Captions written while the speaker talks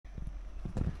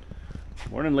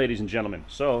Morning, ladies and gentlemen.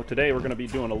 So today we're going to be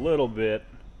doing a little bit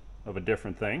of a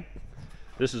different thing.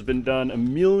 This has been done a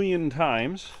million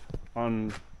times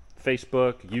on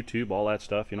Facebook, YouTube, all that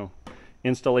stuff, you know,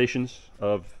 installations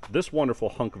of this wonderful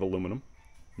hunk of aluminum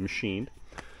machined.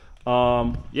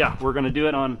 Yeah, we're going to do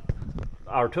it on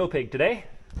our tow pig today.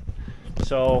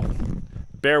 So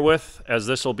bear with, as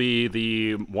this will be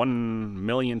the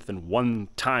 1,000,000th and one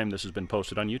time this has been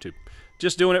posted on YouTube.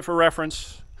 Just doing it for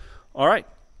reference. All right,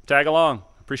 tag along.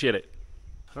 Appreciate it.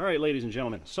 All right, ladies and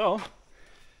gentlemen. So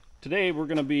today we're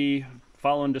going to be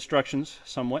following instructions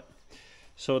somewhat.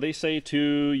 So they say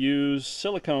to use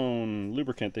silicone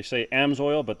lubricant. They say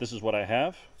AMSOIL, but this is what I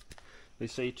have. They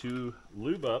say to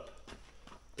lube up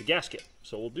the gasket.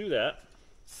 So we'll do that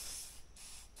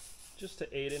just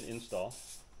to aid in install.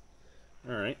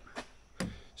 All right.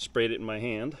 Sprayed it in my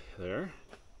hand there.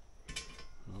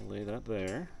 I'll lay that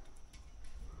there.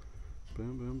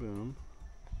 Boom, boom, boom.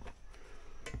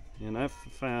 And I've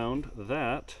found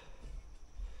that,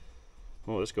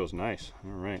 oh, this goes nice.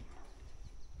 All right.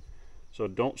 So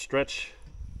don't stretch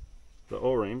the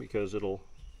O-ring because it'll,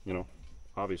 you know,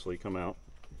 obviously come out.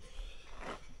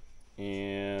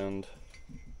 And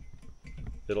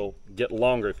it'll get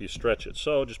longer if you stretch it.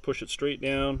 So just push it straight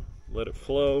down, let it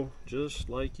flow just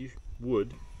like you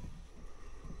would.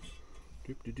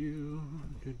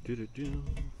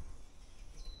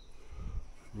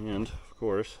 And of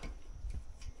course,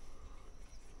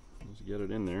 let's get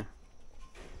it in there.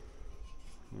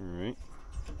 All right.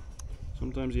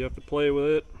 Sometimes you have to play with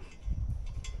it,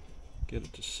 get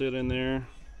it to sit in there.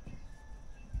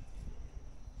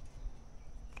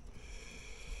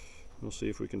 We'll see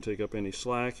if we can take up any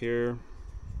slack here.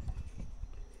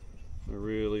 I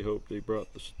really hope they brought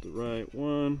the right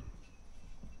one.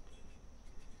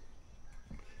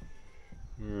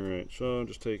 All right, so I'm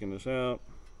just taking this out,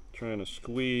 trying to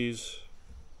squeeze,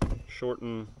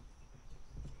 shorten.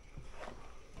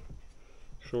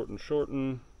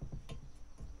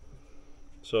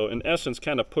 So in essence,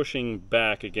 kind of pushing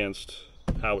back against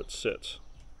how it sits.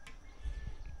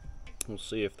 We'll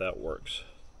see if that works.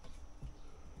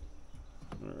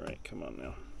 All right, come on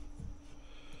now.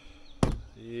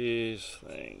 These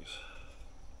things.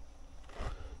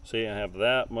 See, I have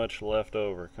that much left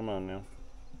over. Come on now.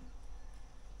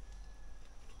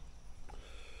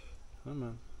 Come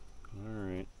on. All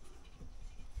right.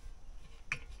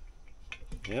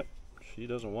 Yep. She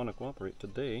doesn't want to cooperate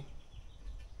today.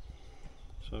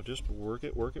 So just work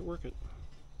it, work it, work it.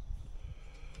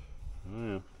 Oh,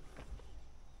 yeah.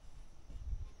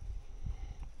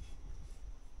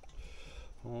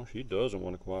 Oh, she doesn't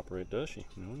want to cooperate, does she?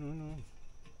 No, no, no.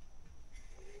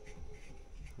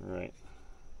 All right.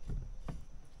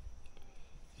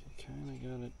 She kind of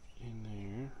got it in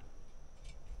there.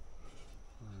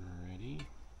 Alrighty.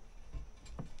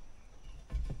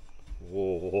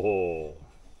 Whoa.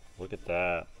 Look at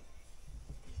that.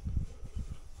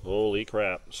 Holy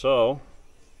crap. So,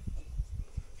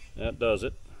 that does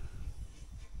it.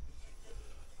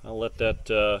 I'll let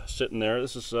that sit in there.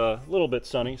 This is a little bit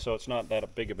sunny, so it's not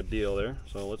that big of a deal there.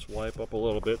 So let's wipe up a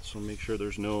little bit so make sure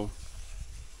there's no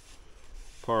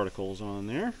particles on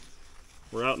there.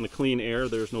 We're out in the clean air.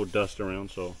 There's no dust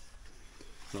around, so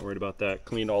not worried about that.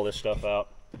 Cleaned all this stuff out.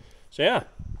 So yeah,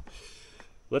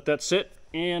 let that sit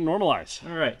and normalize.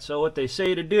 All right, so what they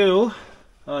say to do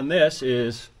on this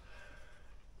is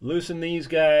loosen these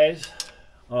guys,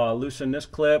 loosen this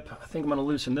clip. I think I'm going to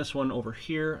loosen this one over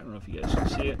here. I don't know if you guys can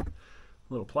see it.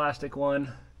 Little plastic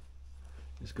one.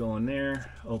 Just go in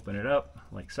there, open it up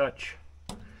like such.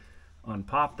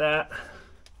 Unpop that.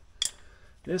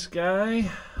 This guy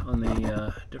on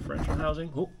the differential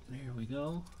housing. Oh, there we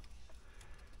go.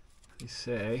 They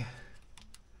say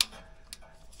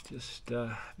just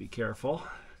be careful.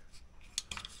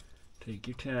 Take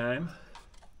your time.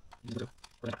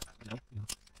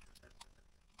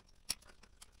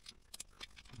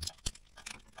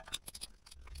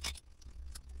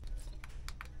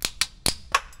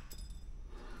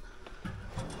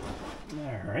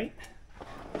 All right,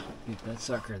 get that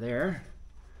sucker there.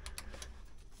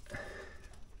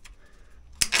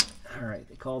 All right,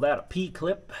 they call that a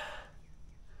P-clip.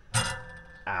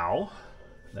 Ow,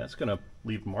 that's gonna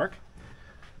leave a mark.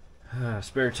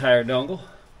 Spare tire dongle.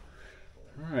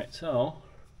 All right, so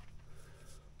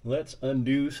let's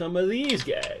undo some of these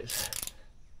guys.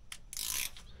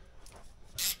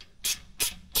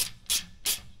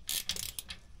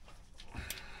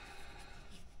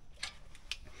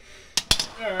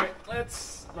 All right,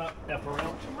 let's not F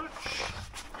around too much.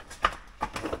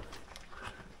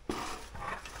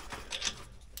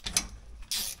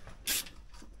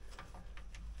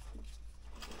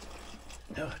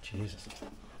 Oh, Jesus.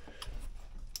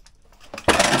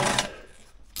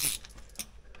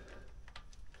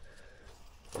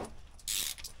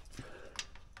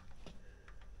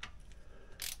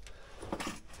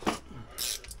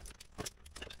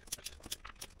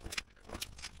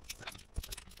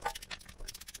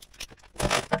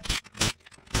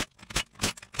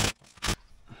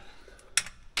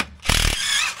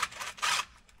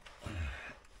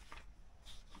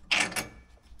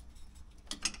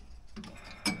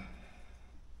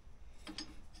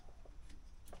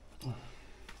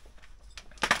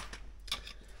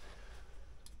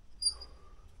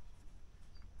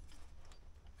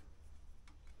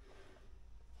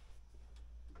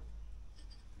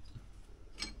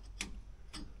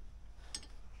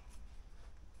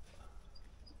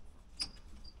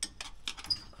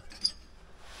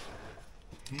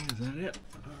 it.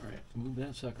 All right, move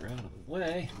that sucker out of the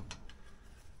way.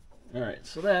 All right,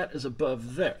 so that is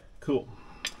above there. Cool.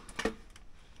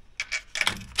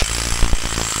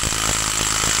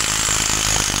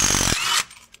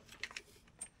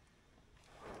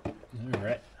 All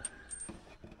right.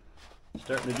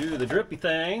 Starting to do the drippy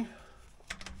thing.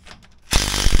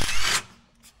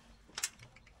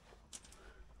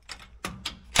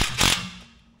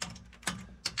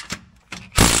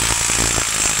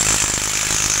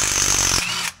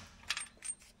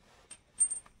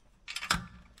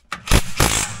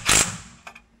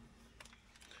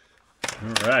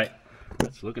 All right,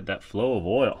 let's look at that flow of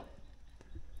oil.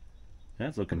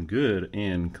 That's looking good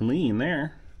and clean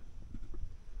there.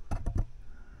 All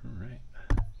right,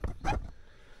 let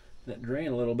that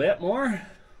drain a little bit more.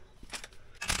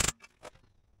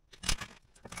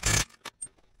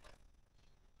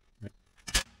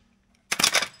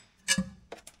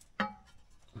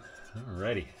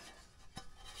 Alrighty,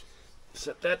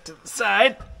 set that to the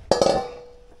side. All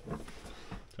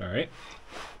right.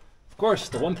 Of course,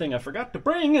 the one thing I forgot to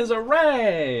bring is a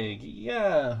rag.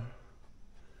 Yeah.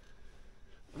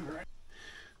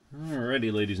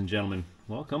 Alrighty, ladies and gentlemen,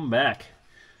 welcome back.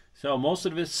 So most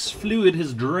of this fluid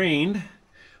has drained.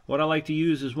 What I like to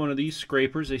use is one of these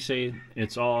scrapers. They say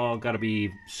it's all got to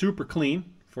be super clean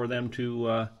for them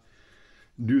to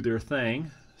do their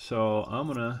thing. So I'm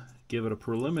gonna give it a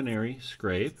preliminary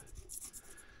scrape.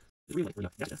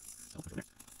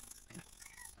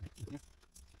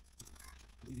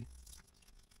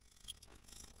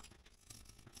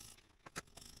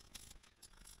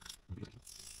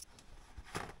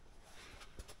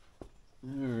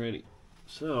 Alrighty,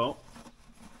 so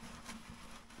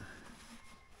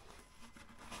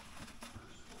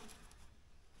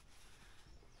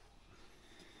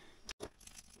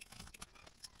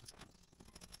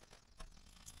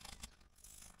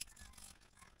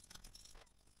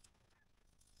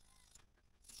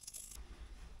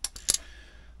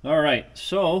alright,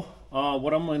 so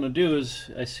what I'm going to do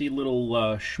is I see little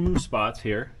shmoo spots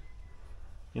here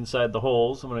inside the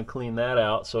holes. I'm going to clean that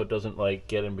out so it doesn't like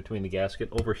get in between the gasket.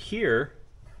 Over here,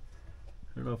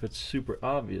 I don't know if it's super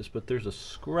obvious, but there's a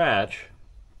scratch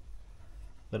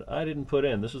that I didn't put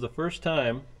in. This is the first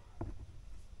time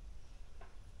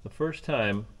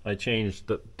I changed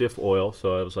the diff oil,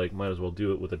 so I was like, might as well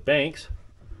do it with it Banks.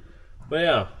 But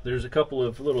yeah, there's a couple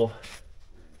of little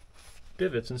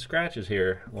divots and scratches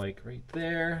here, like right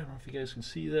there. I don't know if you guys can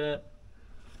see that.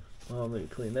 Well, let me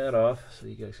clean that off so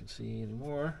you guys can see any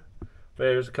more. But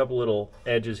there's a couple little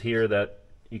edges here that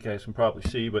you guys can probably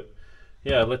see. But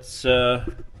yeah, let's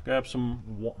grab some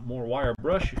more wire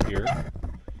brush here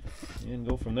and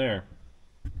go from there.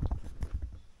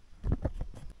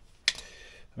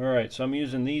 Alright, so I'm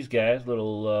using these guys,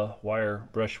 little wire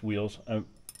brush wheels. I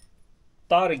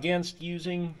thought against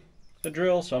using a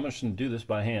drill, so I'm just going to do this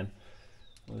by hand.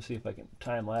 Let's see if I can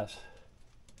time lapse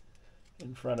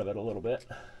in front of it a little bit.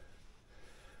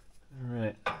 All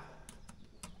right.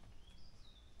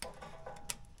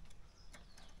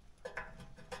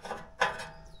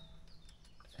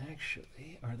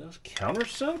 Actually, are those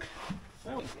countersunk?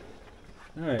 Oh.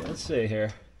 All right, let's see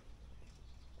here.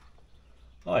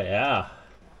 Oh yeah,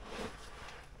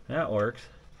 that works.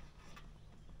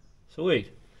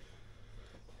 Sweet.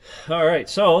 All right,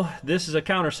 so this is a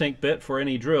countersink bit for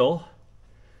any drill.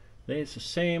 It's the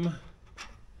same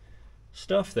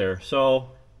stuff there.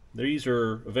 So these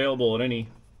are available at any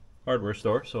hardware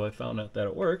store, so I found out that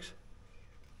it works.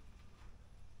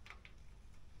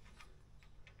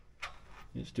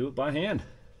 Just do it by hand.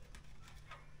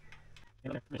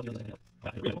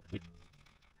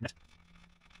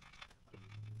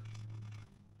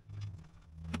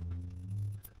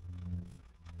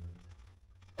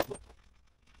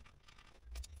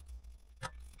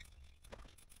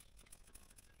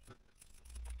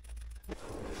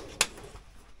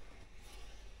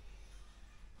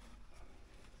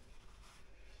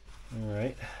 All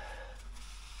right.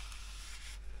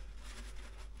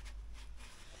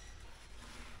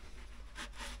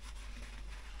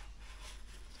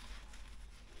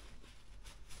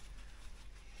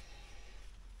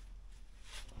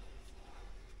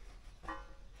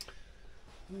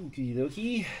 Okie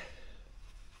dokie.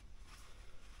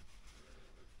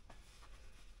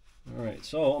 All right,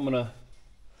 so I'm gonna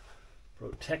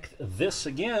protect this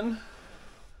again.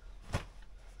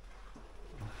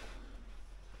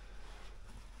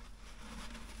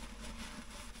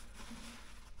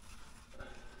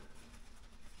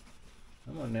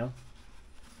 Come on now.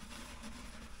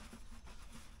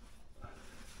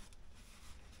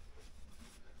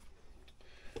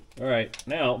 All right,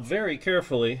 now very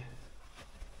carefully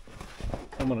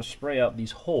I'm going to spray out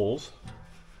these holes.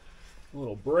 A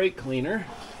little brake cleaner.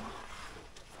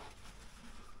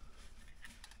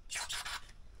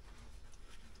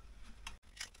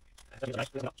 All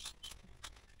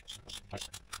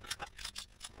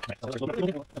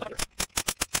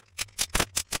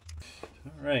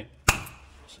right,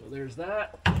 so there's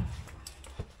that. The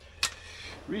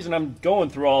reason I'm going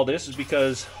through all this is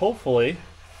because hopefully,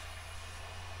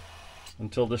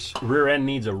 until this rear end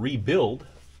needs a rebuild,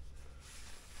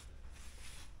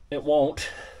 it won't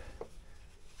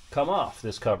come off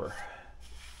this cover.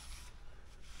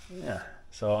 Yeah,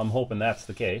 so I'm hoping that's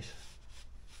the case.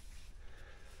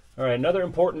 All right, another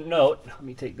important note. Let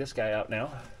me take this guy out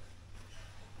now.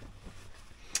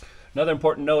 Another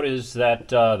important note is that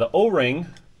the O-ring,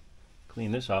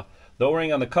 clean this off, the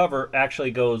O-ring on the cover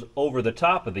actually goes over the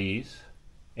top of these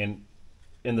and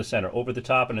in the center, over the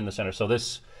top and in the center. So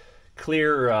this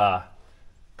clear,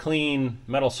 clean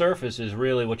metal surface is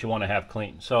really what you want to have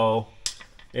clean. So,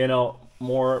 you know,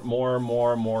 more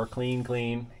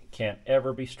clean. Can't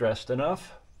ever be stressed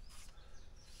enough.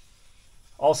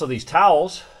 Also, these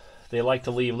towels, they like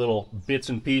to leave little bits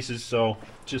and pieces, so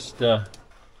just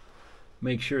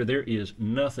make sure there is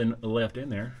nothing left in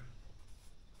there.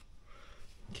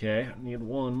 Okay, I need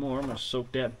one more. I'm going to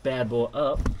soak that bad boy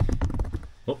up.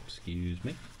 Oh, excuse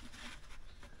me.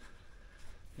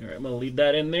 All right, I'm going to leave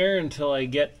that in there until I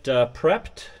get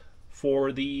prepped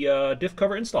for the diff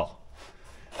cover install.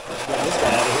 Let's get this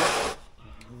guy out of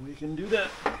here. We can do that.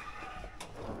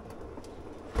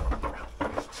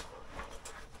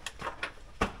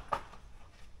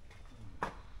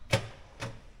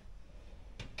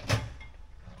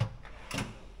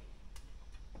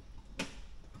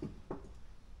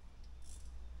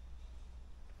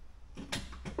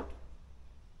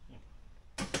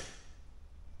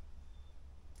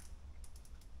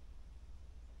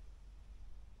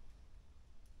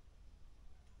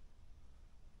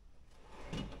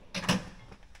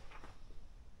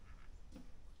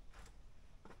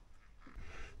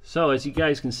 So as you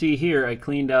guys can see here, I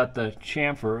cleaned out the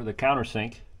chamfer, the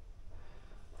countersink,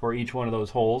 for each one of those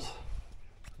holes.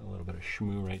 A little bit of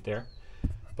schmoo right there.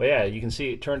 But yeah, you can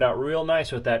see it turned out real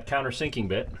nice with that countersinking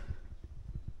bit.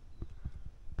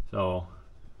 So,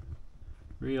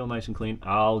 real nice and clean.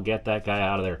 I'll get that guy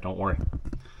out of there, don't worry.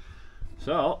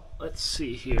 So, let's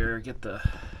see here, get the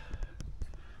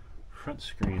front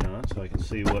screen on so I can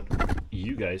see what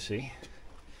you guys see.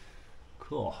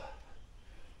 Cool.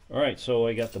 Alright, so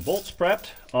I got the bolts prepped.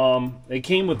 They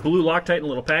came with blue Loctite in a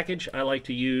little package. I like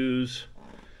to use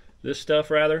this stuff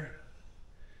rather.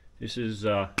 This is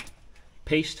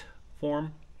paste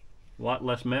form, a lot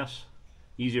less mess,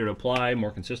 easier to apply,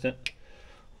 more consistent.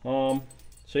 So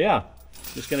yeah,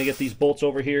 just gonna get these bolts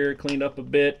over here cleaned up a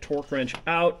bit, torque wrench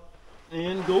out,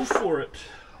 and go for it.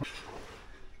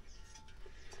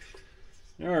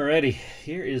 Alrighty,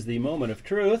 here is the moment of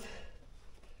truth.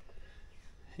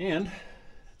 And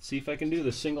see if I can do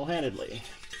this single-handedly.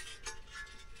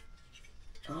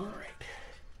 All right.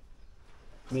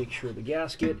 Make sure the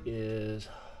gasket is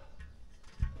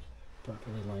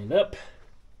properly lined up.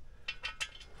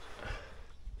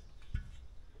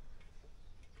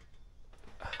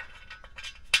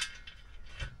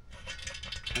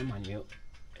 Come on, you.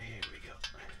 Here we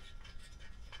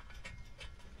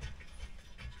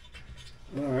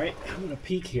go. All right, I'm gonna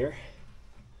peek here.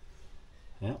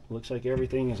 Yep, looks like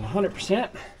everything is 100%.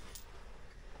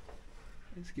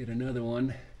 Let's get another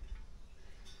one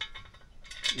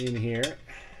in here.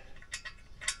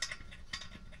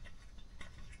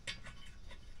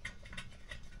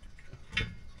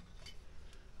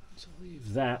 So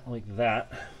leave that like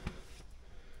that.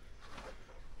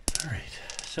 All right,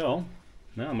 so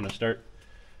now I'm going to start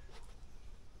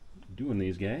doing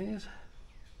these guys.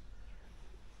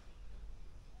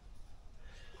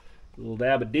 A little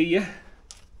dab of D.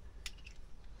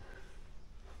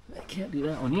 I can't do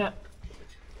that one yet.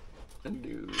 And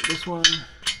do this one.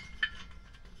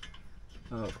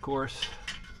 Oh, of course.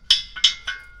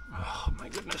 Oh my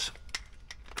goodness.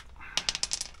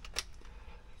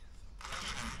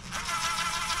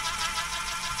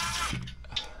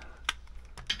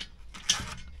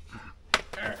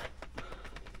 Alright.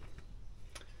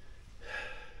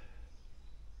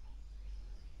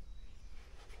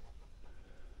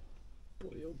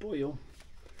 Boy oh boy oh.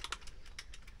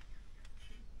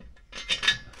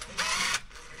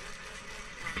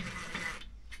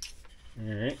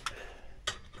 All right.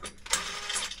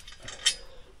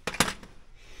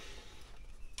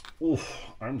 Oof,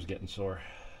 arm's getting sore.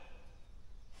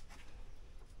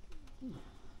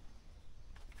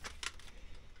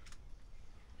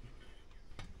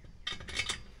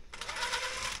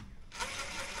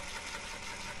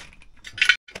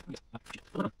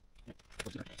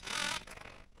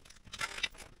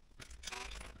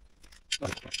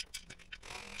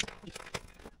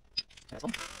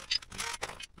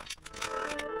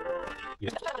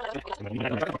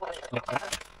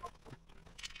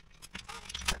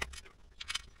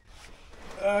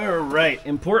 All right,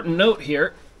 important note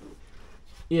here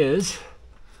is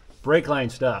brake line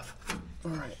stuff.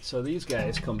 All right, so these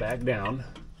guys come back down.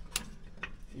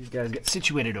 These guys get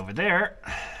situated over there.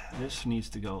 This needs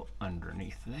to go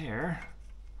underneath there.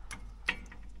 I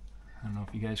don't know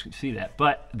if you guys can see that,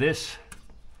 but this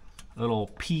little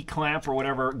P-clamp or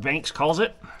whatever Banks calls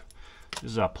it,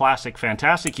 this is a plastic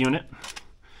fantastic unit.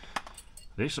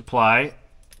 They supply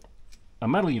a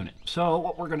metal unit. So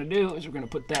what we're going to do is we're going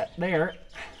to put that there,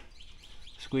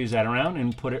 squeeze that around,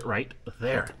 and put it right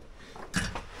there.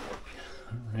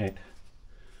 All right.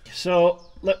 So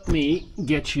let me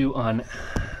get you on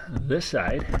this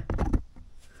side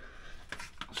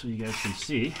so you guys can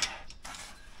see.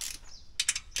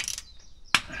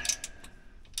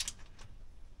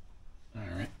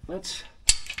 All right, let's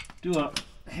do a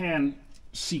hand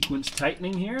sequence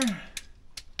tightening here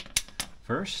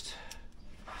first.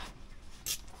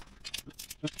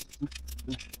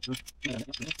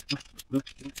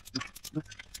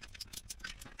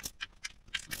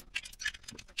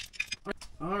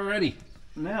 Alrighty,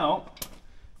 now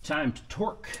time to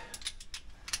torque.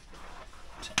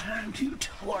 Time to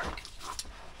torque.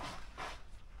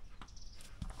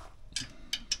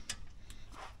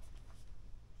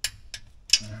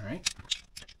 All right.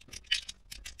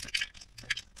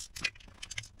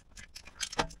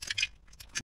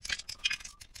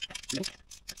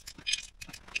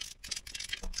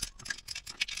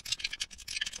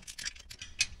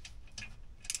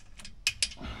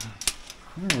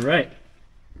 All right.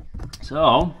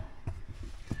 So,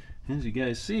 as you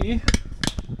guys see,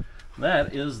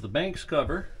 that is the Banks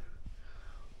cover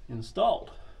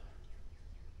installed.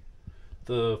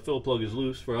 The fill plug is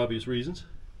loose for obvious reasons.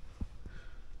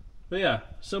 But yeah,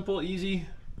 simple,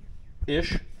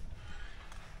 easy-ish.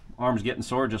 Arm's getting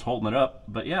sore just holding it up.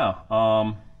 But yeah,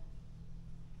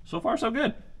 so far so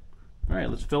good. All right,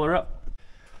 let's fill her up.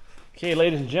 Okay,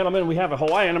 ladies and gentlemen, we have a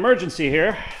Hawaiian emergency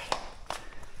here.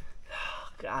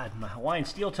 God, my Hawaiian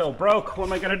steel toe broke. What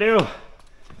am I gonna do?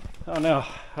 Oh no.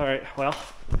 All right, well,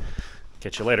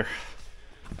 catch you later.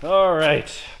 All right,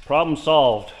 problem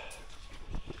solved.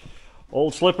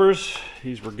 Old slippers,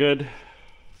 these were good.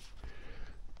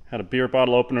 Had a beer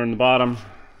bottle opener in the bottom.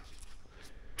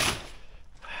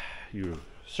 You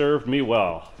served me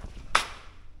well.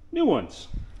 New ones,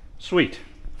 sweet.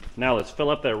 Now let's fill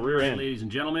up that rear end. Ladies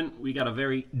and gentlemen, we got a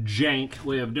very jank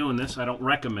way of doing this. I don't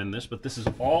recommend this, but this is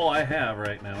all I have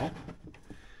right now.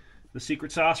 The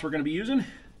secret sauce we're going to be using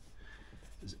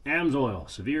is AMSOIL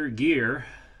Severe Gear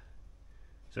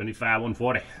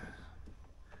 75-140.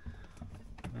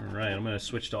 All right, I'm going to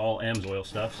switch to all AMSOIL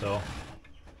stuff, so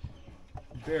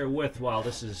bear with while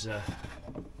this is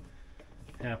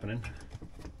happening.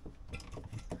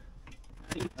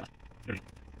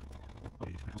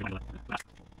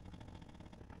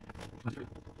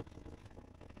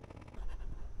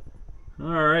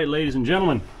 All right, ladies and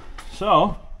gentlemen,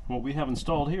 so what we have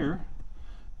installed here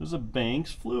is a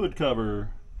Banks fluid cover.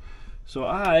 So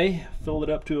I filled it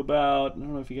up to about, I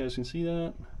don't know if you guys can see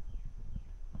that,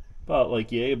 about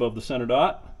like yay above the center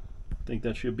dot. I think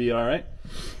that should be all right.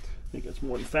 I think that's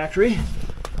more than factory.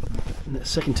 And the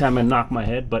second time I knocked my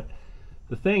head, but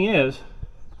the thing is,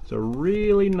 it's a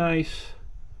really nice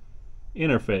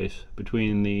interface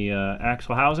between the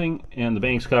axle housing and the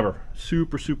Banks cover.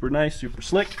 Super, super nice, super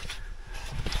slick.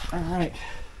 All right,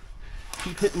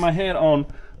 keep hitting my head on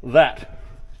that.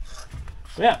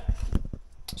 But yeah,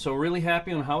 so really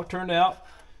happy on how it turned out.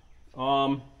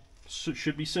 So it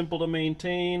should be simple to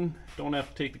maintain. Don't have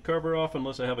to take the cover off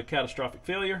unless I have a catastrophic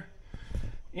failure.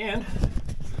 And,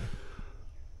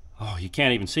 oh, you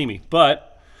can't even see me,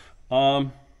 but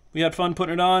we had fun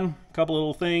putting it on. A couple of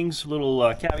little things,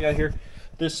 little caveat here.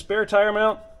 This spare tire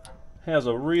mount has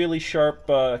a really sharp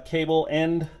cable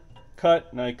end cut,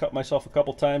 and I cut myself a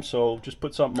couple times, so just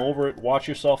put something over it. Watch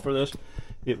yourself for this.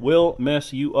 It will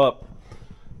mess you up.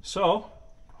 So,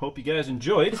 hope you guys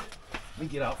enjoyed. Let me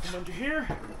get out from under here.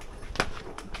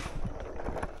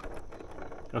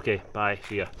 Okay, bye,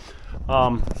 see ya.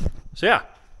 So yeah,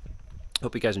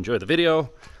 hope you guys enjoyed the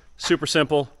video. Super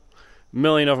simple, a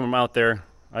million of them out there.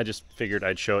 I just figured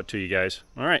I'd show it to you guys.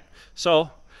 All right,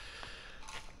 so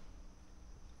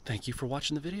thank you for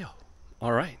watching the video.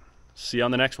 All right, see you on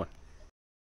the next one.